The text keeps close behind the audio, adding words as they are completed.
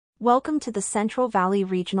Welcome to the Central Valley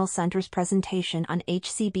Regional Center's presentation on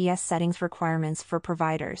HCBS settings requirements for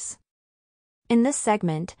providers. In this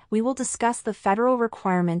segment, we will discuss the federal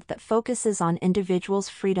requirement that focuses on individuals'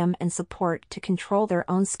 freedom and support to control their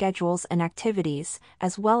own schedules and activities,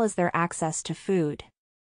 as well as their access to food.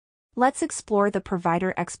 Let's explore the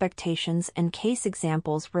provider expectations and case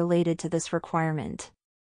examples related to this requirement.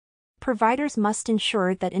 Providers must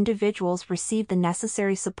ensure that individuals receive the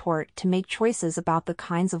necessary support to make choices about the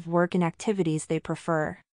kinds of work and activities they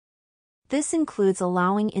prefer. This includes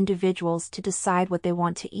allowing individuals to decide what they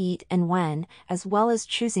want to eat and when, as well as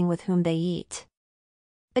choosing with whom they eat.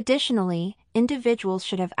 Additionally, individuals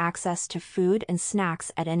should have access to food and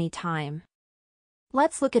snacks at any time.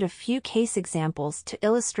 Let's look at a few case examples to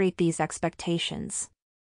illustrate these expectations.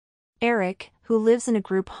 Eric, who lives in a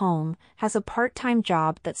group home, has a part-time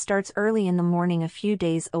job that starts early in the morning a few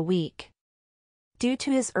days a week. Due to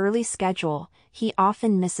his early schedule, he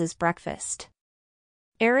often misses breakfast.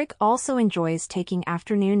 Eric also enjoys taking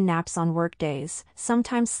afternoon naps on workdays,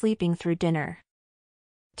 sometimes sleeping through dinner.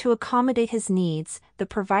 To accommodate his needs, the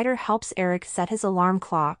provider helps Eric set his alarm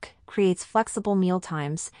clock, creates flexible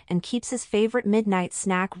mealtimes, and keeps his favorite midnight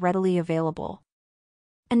snack readily available.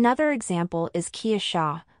 Another example is Kia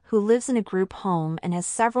Shah, who lives in a group home and has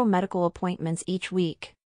several medical appointments each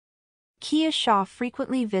week. Kia Shah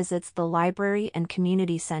frequently visits the library and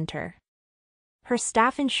community center. Her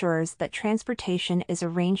staff ensures that transportation is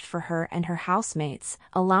arranged for her and her housemates,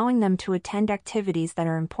 allowing them to attend activities that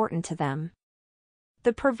are important to them.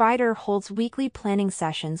 The provider holds weekly planning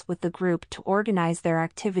sessions with the group to organize their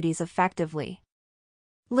activities effectively.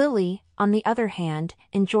 Lily, on the other hand,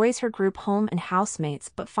 enjoys her group home and housemates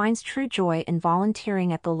but finds true joy in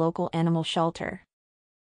volunteering at the local animal shelter.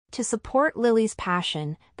 To support Lily's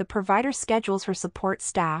passion, the provider schedules her support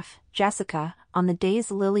staff, Jessica, on the days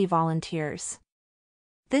Lily volunteers.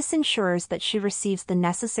 This ensures that she receives the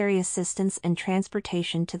necessary assistance and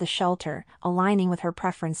transportation to the shelter, aligning with her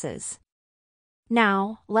preferences.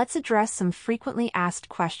 Now, let's address some frequently asked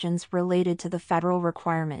questions related to the federal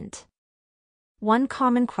requirement. One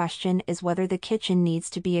common question is whether the kitchen needs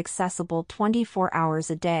to be accessible 24 hours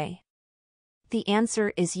a day. The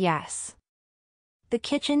answer is yes. The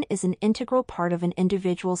kitchen is an integral part of an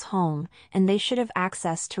individual's home, and they should have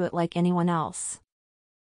access to it like anyone else.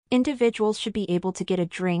 Individuals should be able to get a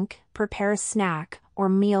drink, prepare a snack, or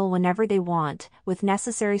meal whenever they want, with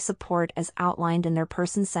necessary support as outlined in their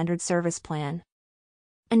person-centered service plan.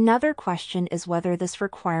 Another question is whether this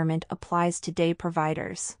requirement applies to day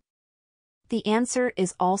providers. The answer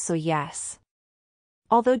is also yes.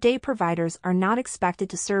 Although day providers are not expected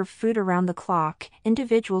to serve food around the clock,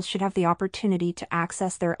 individuals should have the opportunity to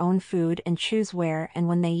access their own food and choose where and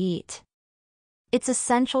when they eat. It's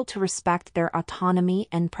essential to respect their autonomy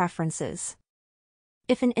and preferences.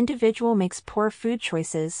 If an individual makes poor food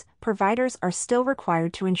choices, providers are still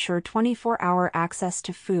required to ensure 24-hour access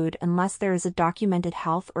to food unless there is a documented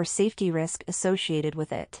health or safety risk associated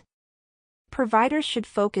with it. Providers should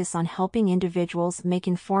focus on helping individuals make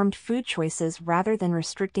informed food choices rather than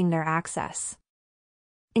restricting their access.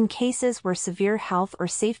 In cases where severe health or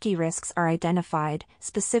safety risks are identified,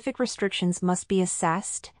 specific restrictions must be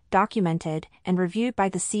assessed, documented, and reviewed by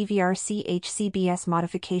the CVRC HCBS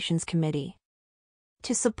Modifications Committee.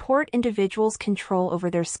 To support individuals' control over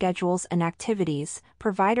their schedules and activities,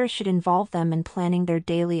 providers should involve them in planning their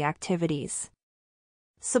daily activities.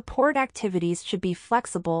 Support activities should be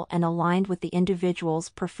flexible and aligned with the individual's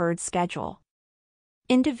preferred schedule.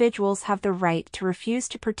 Individuals have the right to refuse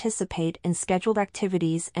to participate in scheduled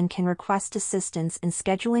activities and can request assistance in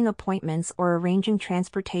scheduling appointments or arranging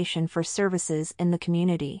transportation for services in the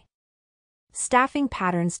community. Staffing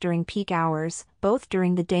patterns during peak hours, both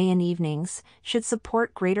during the day and evenings, should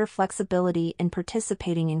support greater flexibility in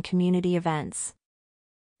participating in community events.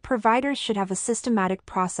 Providers should have a systematic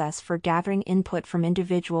process for gathering input from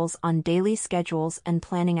individuals on daily schedules and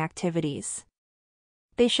planning activities.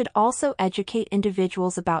 They should also educate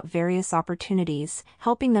individuals about various opportunities,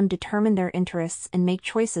 helping them determine their interests and make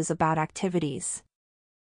choices about activities.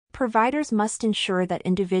 Providers must ensure that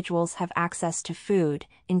individuals have access to food,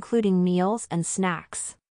 including meals and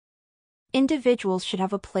snacks. Individuals should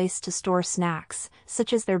have a place to store snacks,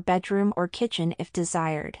 such as their bedroom or kitchen if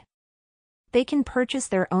desired. They can purchase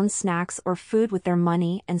their own snacks or food with their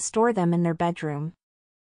money and store them in their bedroom.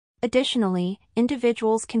 Additionally,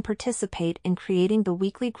 individuals can participate in creating the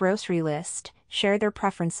weekly grocery list, share their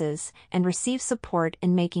preferences, and receive support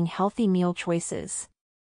in making healthy meal choices.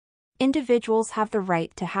 Individuals have the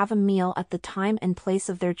right to have a meal at the time and place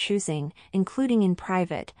of their choosing, including in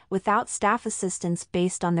private, without staff assistance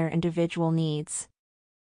based on their individual needs.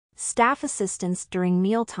 Staff assistance during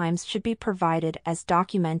mealtimes should be provided as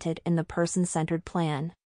documented in the person-centered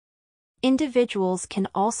plan. Individuals can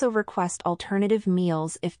also request alternative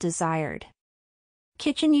meals if desired.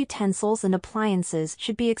 Kitchen utensils and appliances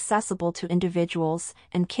should be accessible to individuals,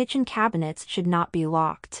 and kitchen cabinets should not be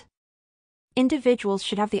locked. Individuals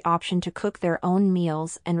should have the option to cook their own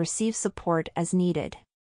meals and receive support as needed.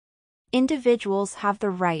 Individuals have the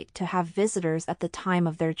right to have visitors at the time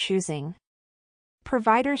of their choosing.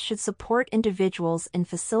 Providers should support individuals in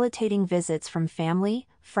facilitating visits from family,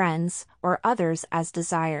 friends, or others as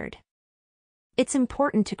desired. It's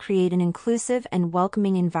important to create an inclusive and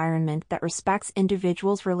welcoming environment that respects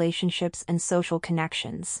individuals' relationships and social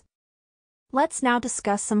connections. Let's now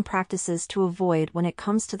discuss some practices to avoid when it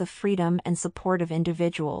comes to the freedom and support of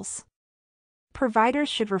individuals. Providers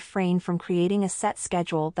should refrain from creating a set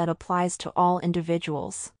schedule that applies to all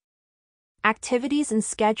individuals. Activities and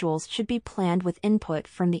schedules should be planned with input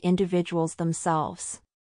from the individuals themselves.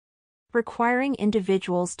 Requiring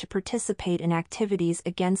individuals to participate in activities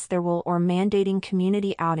against their will or mandating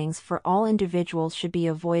community outings for all individuals should be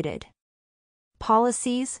avoided.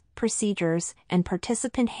 Policies, procedures, and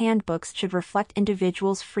participant handbooks should reflect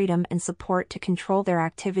individuals' freedom and support to control their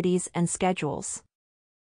activities and schedules.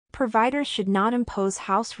 Providers should not impose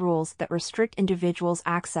house rules that restrict individuals'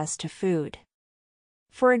 access to food.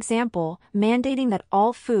 For example, mandating that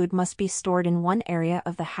all food must be stored in one area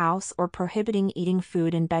of the house or prohibiting eating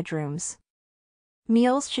food in bedrooms.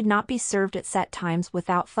 Meals should not be served at set times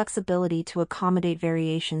without flexibility to accommodate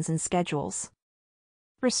variations in schedules.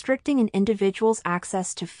 Restricting an individual's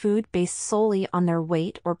access to food based solely on their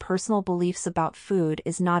weight or personal beliefs about food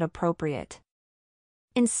is not appropriate.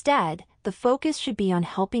 Instead, the focus should be on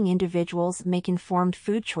helping individuals make informed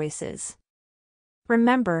food choices.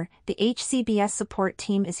 Remember, the HCBS support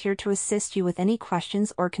team is here to assist you with any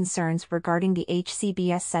questions or concerns regarding the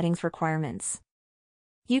HCBS settings requirements.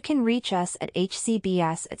 You can reach us at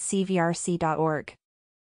hcbs@cvrc.org.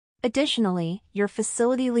 Additionally, your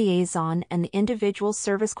facility liaison and the individual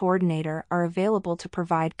service coordinator are available to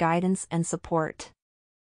provide guidance and support.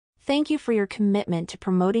 Thank you for your commitment to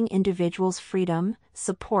promoting individuals' freedom,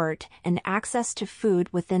 support, and access to food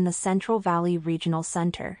within the Central Valley Regional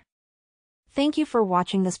Center. Thank you for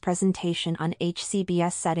watching this presentation on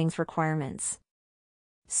HCBS settings requirements.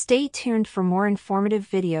 Stay tuned for more informative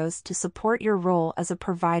videos to support your role as a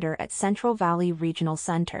provider at Central Valley Regional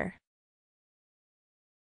Center.